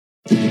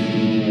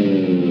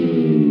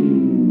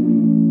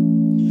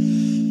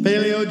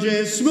Paleo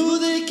J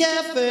Smoothie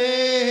Cafe.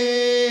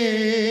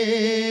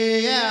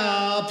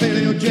 Yeah,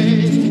 Paleo J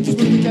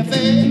Smoothie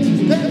Cafe.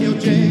 Paleo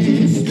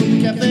J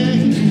Smoothie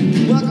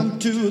Cafe. Welcome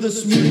to the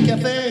Smoothie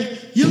Cafe.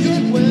 You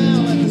get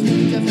well at the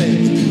Smoothie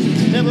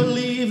Cafe. Never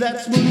leave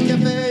that Smoothie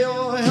Cafe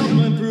or help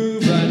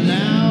improve right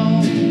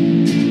now.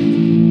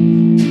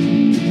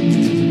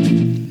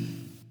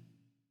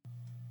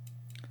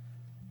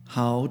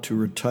 How to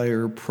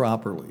retire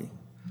properly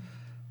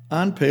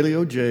on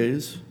Paleo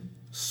J's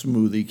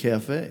Smoothie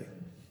Cafe.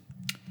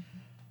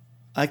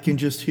 I can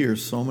just hear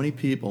so many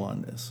people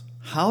on this.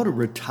 How to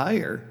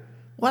retire?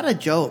 What a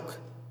joke.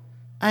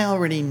 I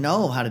already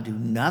know how to do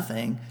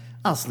nothing.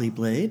 I'll sleep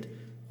late,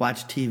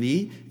 watch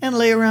TV, and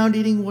lay around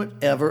eating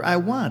whatever I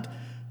want.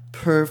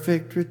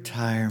 Perfect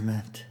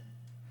retirement.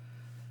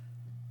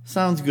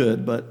 Sounds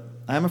good, but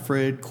I'm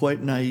afraid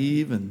quite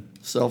naive and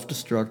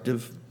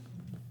self-destructive.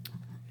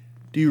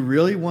 Do you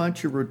really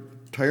want your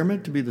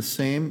retirement to be the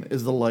same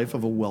as the life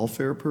of a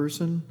welfare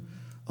person?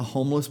 A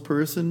homeless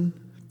person?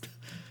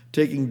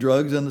 Taking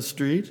drugs on the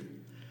street?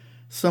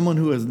 Someone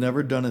who has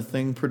never done a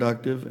thing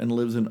productive and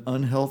lives an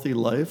unhealthy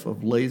life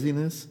of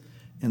laziness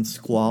and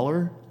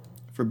squalor?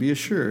 For be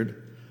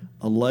assured,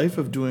 a life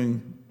of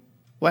doing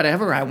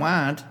whatever I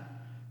want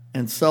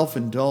and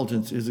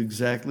self-indulgence is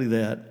exactly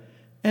that,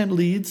 and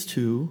leads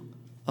to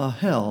a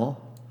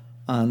hell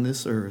on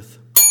this earth.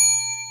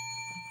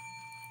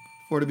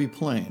 For to be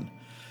plain,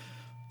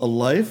 a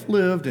life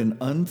lived in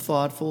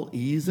unthoughtful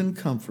ease and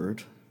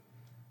comfort,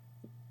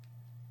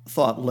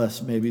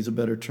 thoughtless maybe is a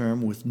better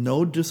term, with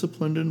no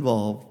discipline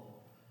involved,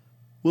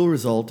 will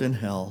result in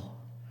hell,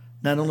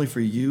 not only for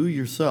you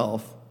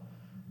yourself,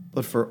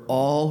 but for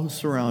all who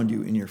surround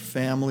you in your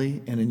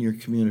family and in your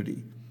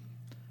community.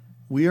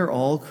 We are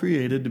all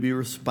created to be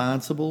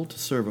responsible, to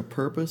serve a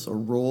purpose, a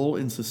role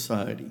in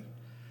society.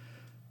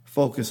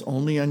 Focus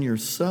only on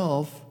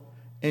yourself,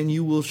 and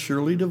you will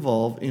surely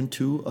devolve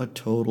into a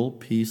total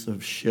piece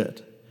of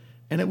shit.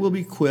 And it will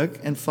be quick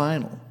and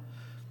final.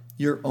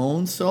 Your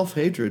own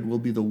self-hatred will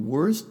be the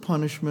worst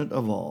punishment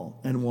of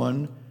all, and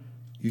one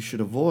you should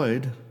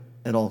avoid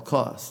at all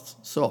costs.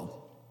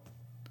 So,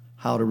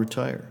 how to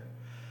retire?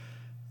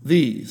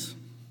 These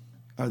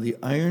are the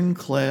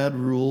ironclad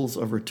rules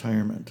of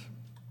retirement.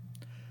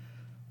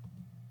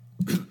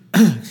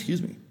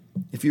 Excuse me.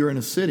 If you're in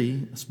a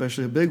city,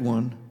 especially a big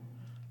one,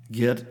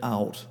 get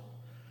out.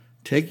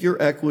 Take your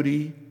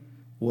equity,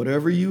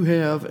 whatever you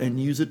have, and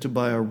use it to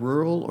buy a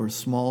rural or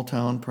small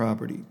town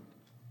property.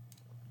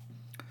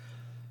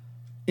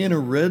 In a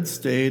red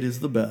state is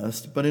the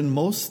best, but in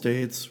most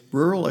states,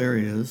 rural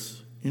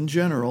areas in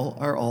general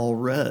are all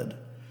red.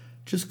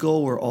 Just go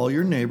where all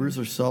your neighbors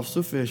are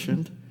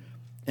self-sufficient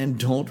and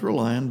don't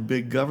rely on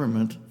big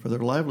government for their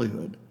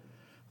livelihood.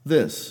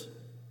 This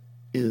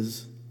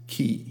is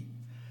key.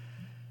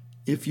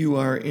 If you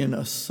are in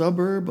a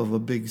suburb of a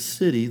big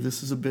city,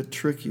 this is a bit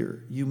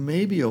trickier. You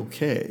may be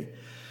okay,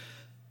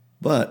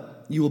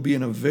 but you will be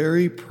in a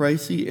very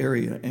pricey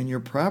area and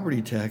your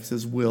property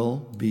taxes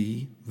will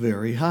be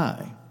very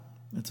high.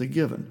 That's a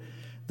given.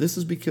 This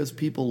is because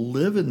people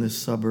live in this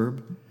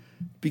suburb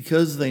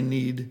because they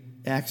need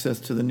access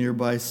to the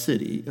nearby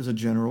city as a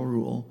general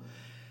rule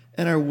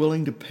and are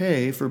willing to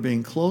pay for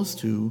being close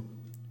to,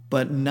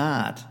 but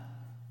not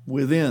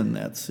within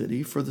that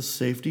city for the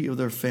safety of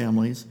their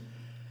families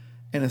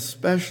and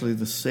especially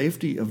the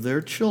safety of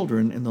their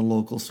children in the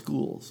local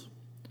schools.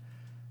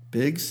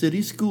 Big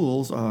city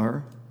schools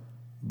are,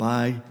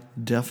 by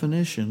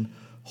definition,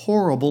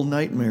 horrible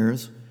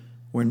nightmares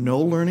where no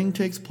learning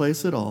takes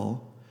place at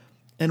all,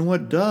 and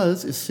what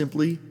does is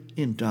simply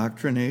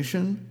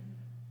indoctrination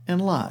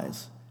and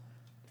lies.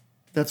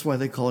 That's why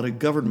they call it a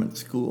government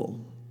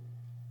school.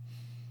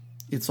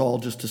 It's all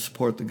just to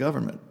support the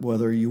government,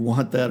 whether you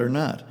want that or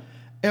not.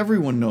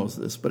 Everyone knows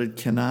this, but it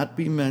cannot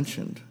be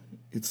mentioned.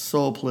 It's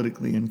so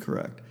politically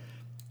incorrect.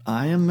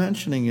 I am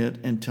mentioning it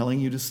and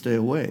telling you to stay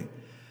away,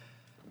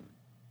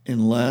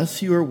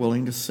 unless you are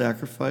willing to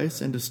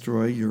sacrifice and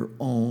destroy your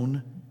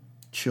own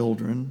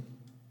children,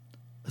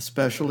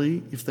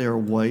 especially if they are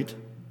white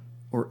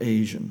or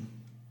Asian.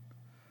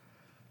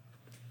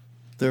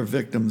 They're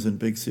victims in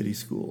big city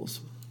schools.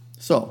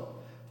 So,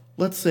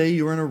 let's say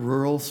you're in a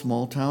rural,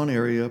 small town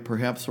area,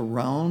 perhaps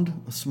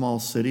around a small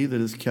city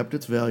that has kept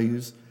its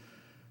values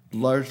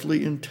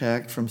largely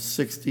intact from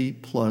 60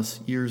 plus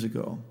years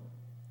ago.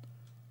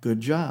 Good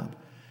job.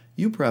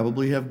 You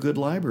probably have good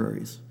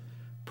libraries,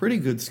 pretty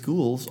good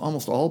schools.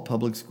 Almost all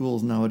public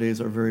schools nowadays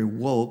are very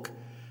woke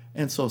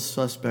and so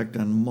suspect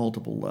on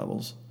multiple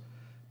levels.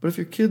 But if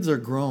your kids are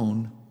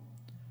grown,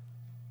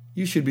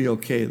 you should be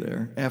okay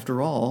there.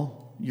 After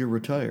all, you're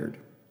retired.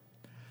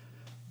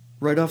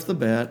 Right off the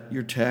bat,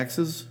 your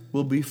taxes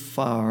will be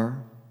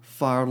far,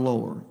 far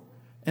lower.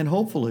 And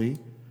hopefully,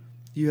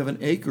 you have an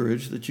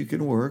acreage that you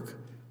can work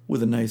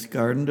with, a nice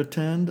garden to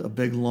tend, a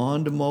big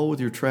lawn to mow with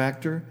your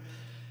tractor,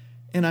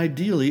 and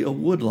ideally a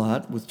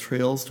woodlot with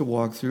trails to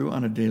walk through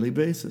on a daily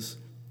basis,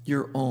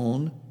 your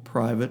own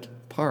private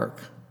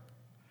park.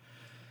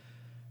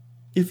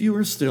 If you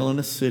are still in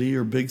a city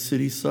or big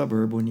city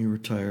suburb when you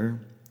retire,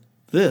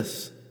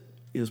 this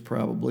is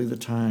probably the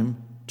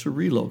time to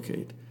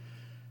relocate.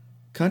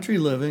 Country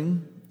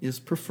living is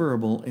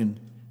preferable in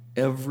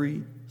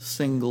every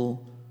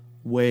single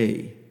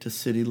way to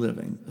city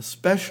living,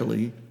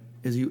 especially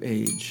as you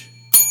age.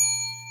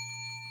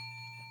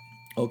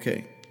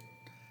 Okay,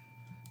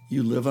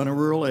 you live on a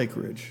rural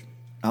acreage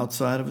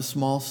outside of a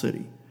small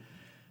city.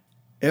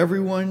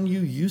 Everyone you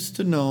used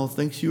to know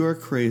thinks you are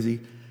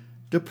crazy,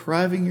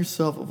 depriving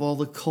yourself of all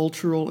the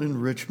cultural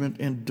enrichment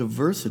and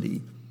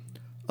diversity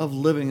of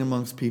living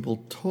amongst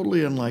people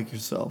totally unlike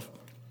yourself,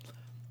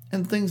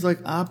 and things like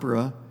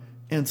opera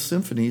and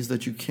symphonies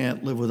that you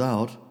can't live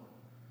without,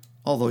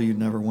 although you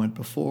never went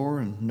before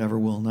and never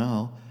will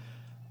now,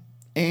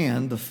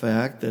 and the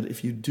fact that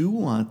if you do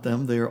want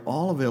them, they are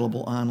all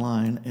available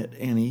online at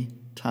any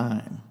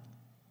time.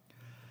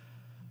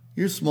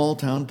 Your small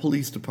town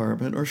police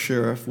department or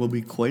sheriff will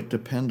be quite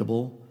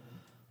dependable,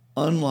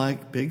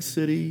 unlike big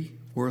city,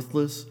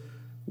 worthless,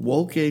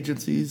 woke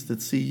agencies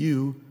that see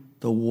you,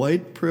 the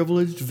white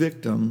privileged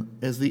victim,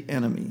 as the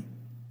enemy.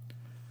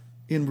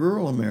 In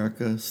rural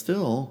America,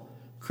 still,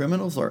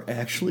 criminals are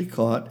actually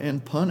caught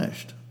and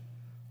punished.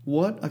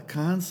 What a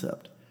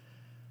concept.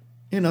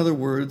 In other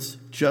words,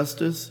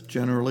 justice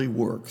generally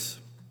works.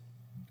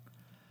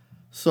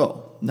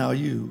 So, now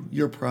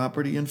your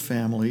property and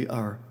family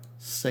are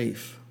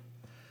safe.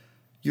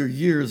 Your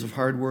years of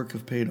hard work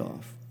have paid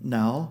off.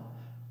 Now,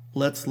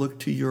 let's look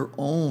to your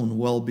own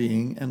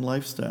well-being and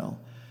lifestyle.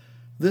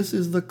 This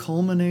is the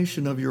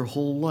culmination of your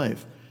whole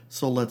life,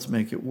 so let's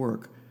make it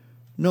work.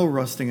 No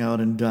rusting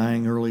out and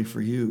dying early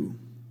for you.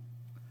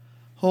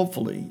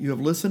 Hopefully, you have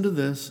listened to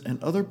this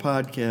and other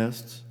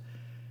podcasts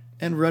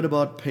and read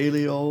about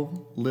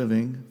paleo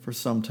living for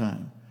some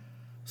time.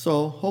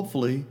 So,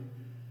 hopefully,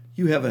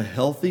 you have a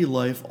healthy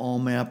life all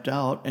mapped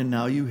out, and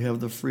now you have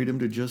the freedom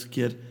to just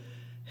get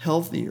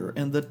healthier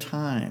and the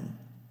time.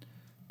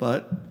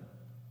 But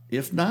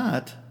if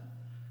not,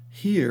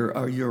 here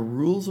are your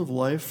rules of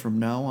life from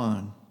now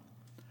on.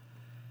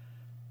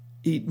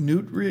 Eat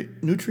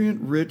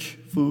nutrient-rich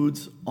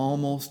foods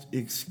almost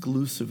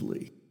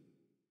exclusively.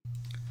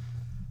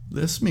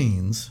 This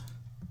means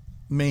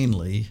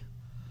mainly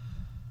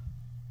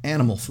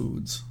animal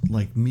foods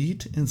like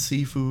meat and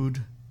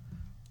seafood,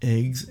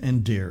 eggs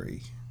and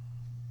dairy.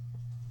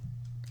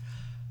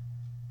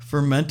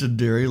 Fermented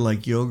dairy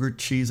like yogurt,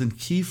 cheese, and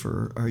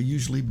kefir are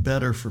usually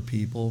better for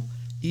people,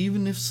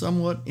 even if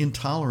somewhat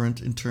intolerant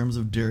in terms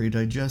of dairy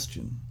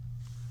digestion.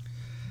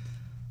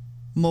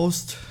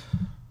 Most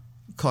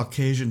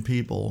Caucasian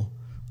people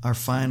are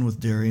fine with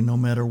dairy no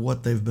matter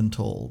what they've been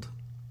told.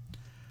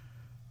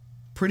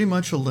 Pretty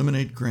much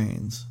eliminate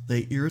grains.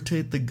 They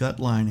irritate the gut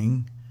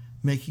lining,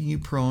 making you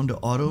prone to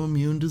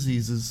autoimmune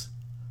diseases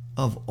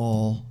of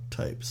all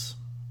types.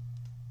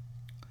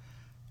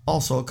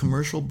 Also,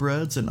 commercial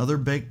breads and other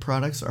baked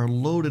products are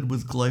loaded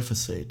with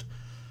glyphosate,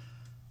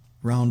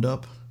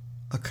 Roundup,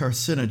 a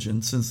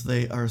carcinogen, since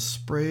they are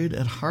sprayed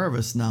at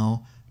harvest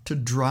now to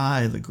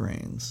dry the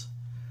grains.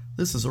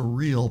 This is a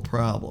real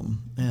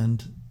problem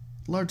and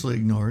largely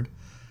ignored.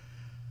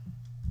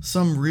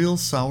 Some real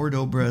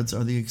sourdough breads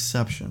are the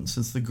exception,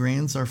 since the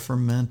grains are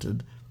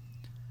fermented,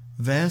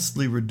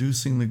 vastly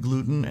reducing the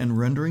gluten and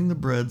rendering the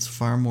breads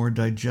far more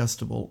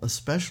digestible,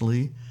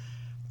 especially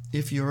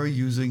if you are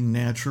using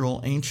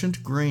natural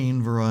ancient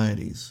grain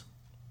varieties.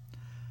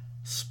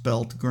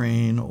 Spelt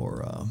grain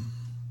or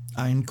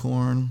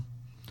einkorn.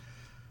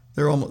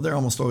 They're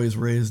almost always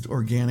raised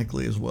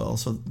organically as well,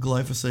 so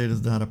glyphosate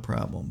is not a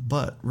problem.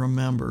 But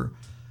remember,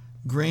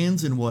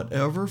 grains in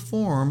whatever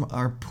form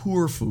are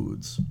poor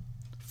foods,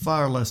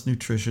 far less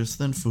nutritious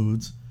than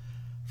foods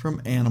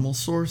from animal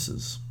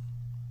sources.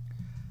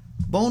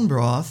 Bone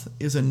broth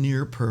is a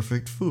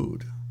near-perfect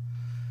food,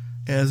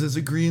 as is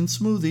a green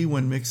smoothie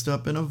when mixed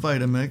up in a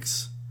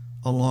Vitamix,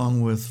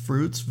 along with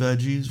fruits,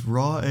 veggies,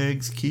 raw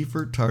eggs,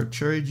 kefir, tart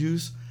cherry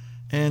juice,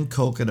 and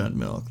coconut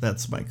milk.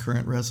 That's my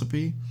current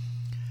recipe.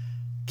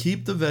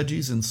 Keep the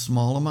veggies in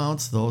small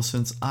amounts, though,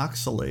 since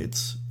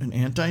oxalates, an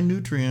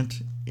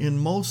anti-nutrient in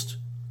most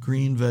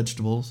green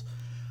vegetables,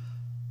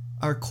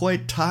 are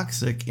quite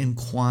toxic in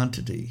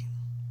quantity.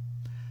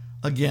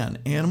 Again,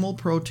 animal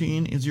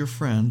protein is your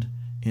friend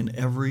in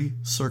every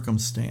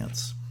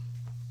circumstance.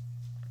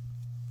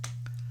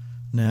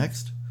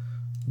 Next,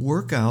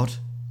 work out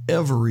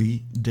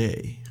every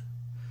day.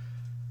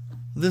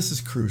 This is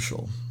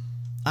crucial.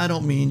 I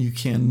don't mean you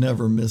can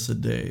never miss a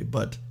day,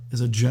 but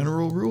as a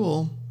general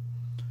rule,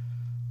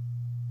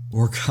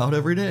 work out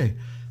every day.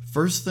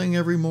 First thing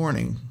every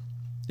morning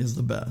is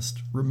the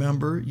best.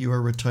 Remember, you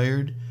are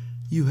retired.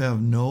 You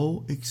have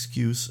no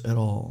excuse at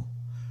all.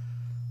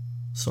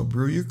 So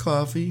brew your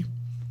coffee.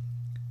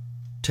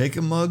 Take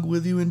a mug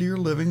with you into your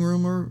living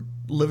room/gym,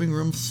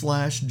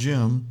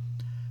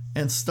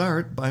 and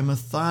start by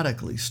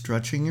methodically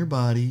stretching your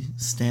body,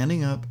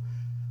 standing up,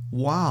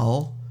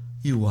 while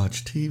you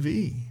watch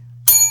TV.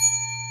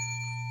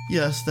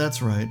 Yes,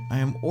 that's right. I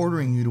am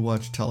ordering you to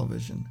watch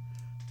television,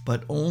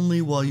 but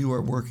only while you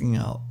are working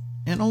out,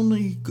 and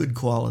only good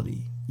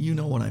quality. You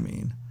know what I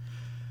mean.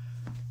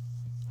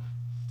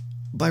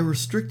 By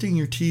restricting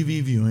your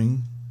TV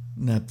viewing,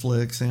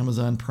 Netflix,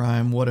 Amazon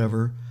Prime,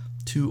 whatever,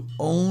 to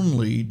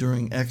only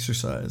during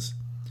exercise,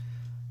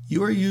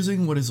 you are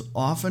using what is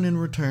often in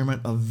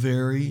retirement a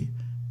very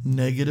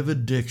negative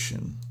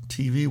addiction,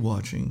 TV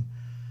watching,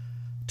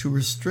 to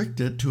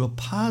restrict it to a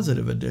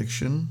positive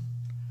addiction,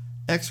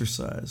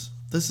 exercise.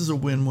 This is a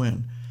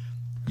win-win.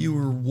 You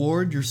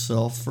reward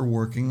yourself for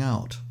working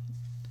out.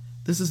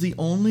 This is the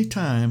only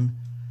time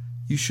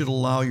you should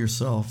allow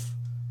yourself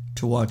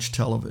to watch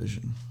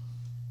television.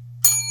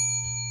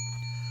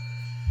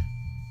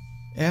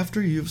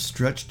 After you've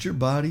stretched your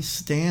body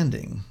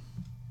standing,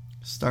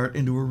 start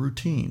into a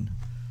routine.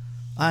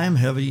 I am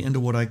heavy into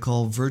what I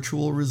call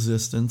virtual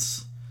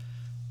resistance,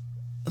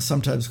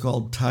 sometimes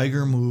called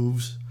tiger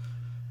moves,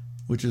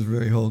 which is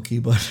very hokey,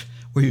 but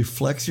where you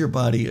flex your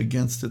body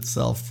against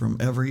itself from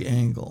every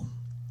angle.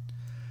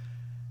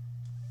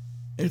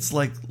 It's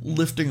like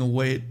lifting a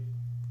weight,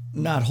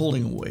 not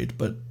holding a weight,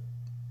 but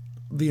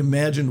the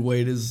imagined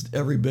weight is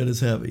every bit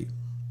as heavy.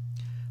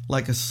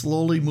 Like a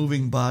slowly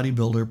moving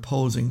bodybuilder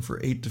posing for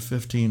 8 to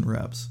 15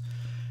 reps.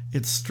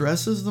 It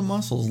stresses the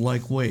muscles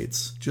like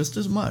weights just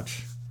as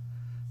much,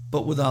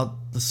 but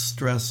without the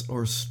stress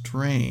or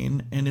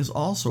strain, and is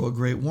also a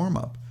great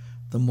warm-up.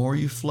 The more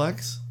you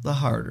flex, the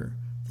harder.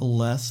 The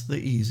less, the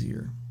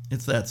easier.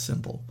 It's that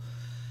simple.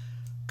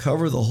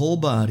 Cover the whole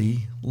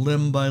body,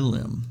 limb by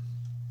limb.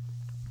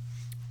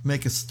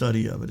 Make a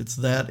study of it. It's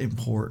that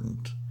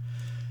important.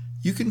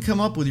 You can come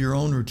up with your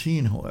own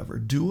routine, however.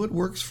 Do what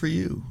works for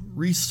you.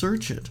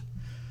 Research it.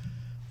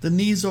 The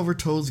Knees Over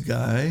Toes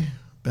guy,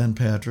 Ben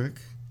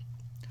Patrick,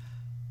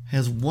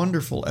 has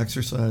wonderful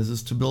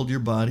exercises to build your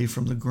body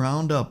from the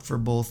ground up for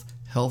both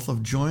health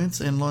of joints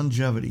and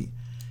longevity.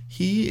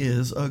 He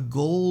is a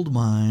gold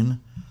mine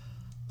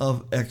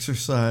of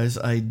exercise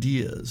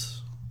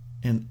ideas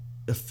and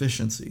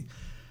efficiency.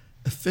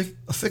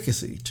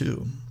 Efficacy,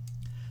 too.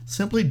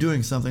 Simply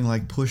doing something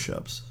like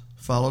push-ups,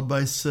 followed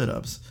by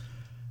sit-ups,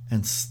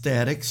 and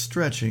static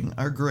stretching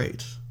are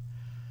great.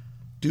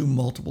 Do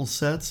multiple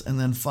sets and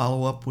then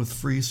follow up with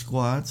free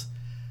squats,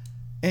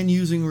 and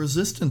using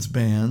resistance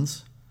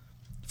bands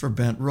for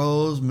bent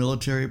rows,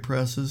 military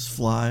presses,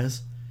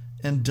 flies,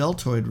 and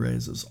deltoid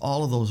raises.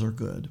 All of those are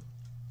good.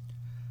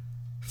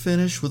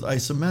 Finish with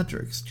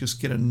isometrics. Just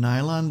get a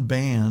nylon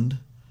band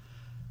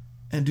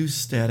and do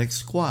static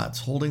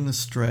squats, holding the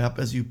strap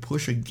as you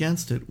push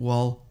against it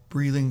while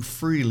breathing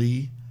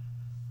freely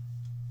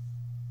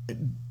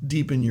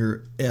deep in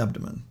your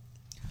abdomen.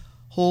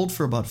 Hold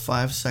for about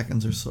 5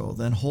 seconds or so,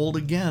 then hold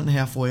again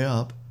halfway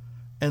up,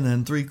 and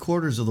then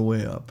 3/4 of the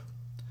way up.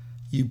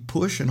 You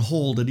push and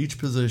hold at each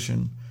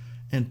position,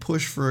 and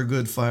push for a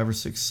good 5 or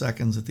 6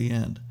 seconds at the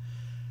end.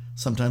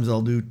 Sometimes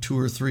I'll do 2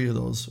 or 3 of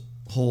those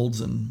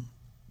holds and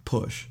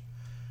push.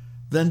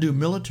 Then do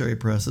military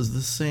presses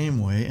the same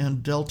way,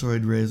 and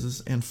deltoid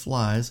raises and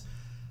flies,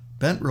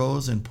 bent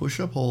rows and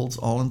push-up holds,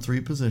 all in 3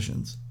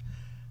 positions.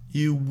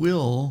 You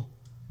will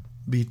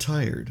be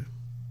tired.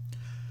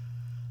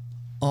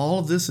 All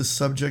of this is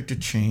subject to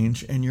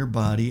change in your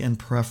body and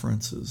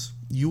preferences.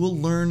 You will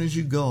learn as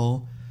you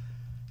go,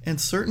 and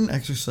certain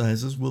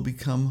exercises will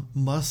become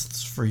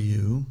musts for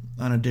you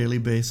on a daily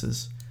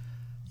basis.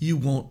 You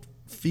won't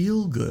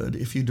feel good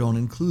if you don't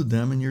include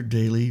them in your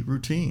daily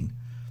routine.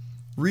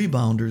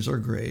 Rebounders are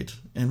great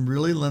and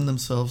really lend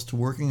themselves to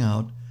working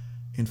out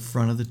in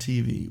front of the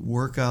TV.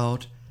 Work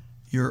out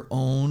your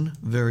own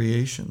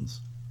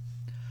variations.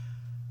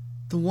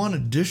 The one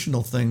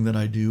additional thing that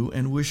I do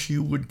and wish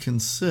you would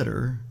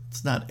consider,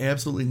 it's not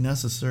absolutely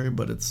necessary,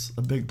 but it's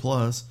a big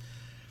plus,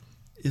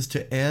 is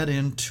to add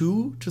in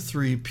 2 to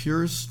 3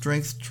 pure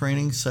strength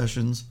training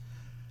sessions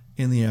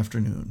in the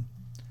afternoon.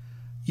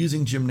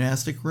 Using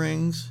gymnastic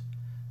rings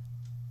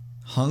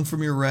hung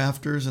from your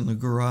rafters in the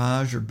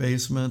garage or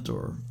basement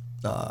or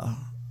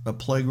a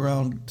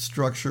playground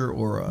structure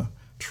or a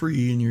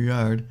tree in your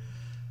yard,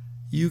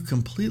 you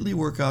completely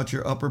work out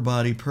your upper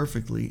body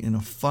perfectly in a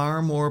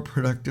far more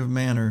productive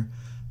manner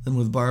than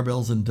with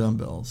barbells and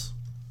dumbbells.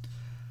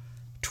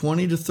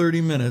 20 to 30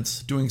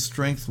 minutes doing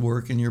strength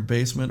work in your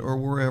basement or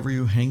wherever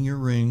you hang your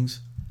rings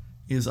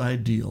is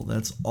ideal.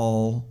 That's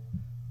all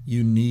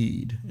you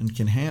need and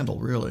can handle,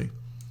 really.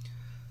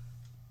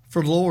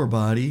 For lower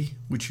body,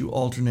 which you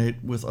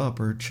alternate with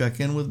upper, check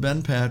in with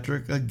Ben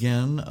Patrick,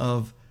 again,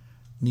 of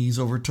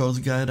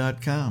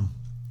kneesovertoesguy.com.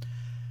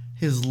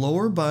 His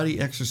lower body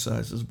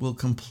exercises will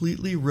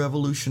completely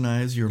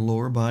revolutionize your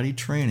lower body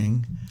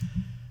training,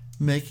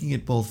 making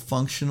it both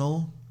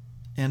functional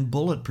and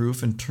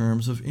bulletproof in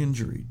terms of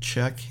injury.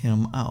 Check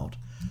him out.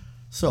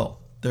 So,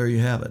 there you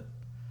have it.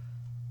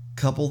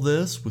 Couple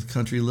this with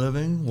country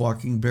living,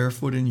 walking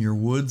barefoot in your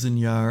woods and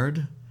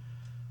yard.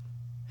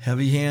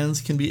 Heavy hands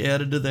can be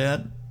added to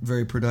that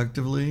very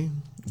productively,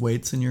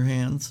 weights in your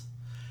hands,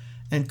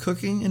 and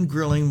cooking and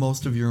grilling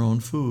most of your own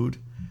food,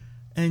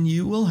 and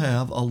you will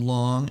have a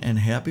long and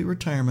happy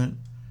retirement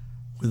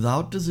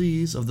without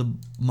disease of the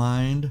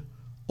mind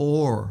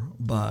or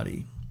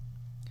body.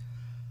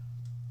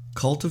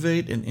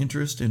 Cultivate an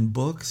interest in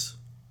books,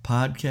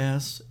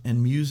 podcasts,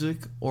 and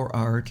music or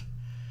art,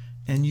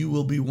 and you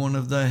will be one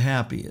of the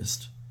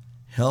happiest,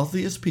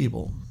 healthiest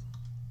people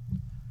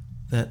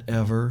that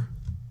ever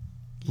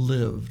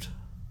lived.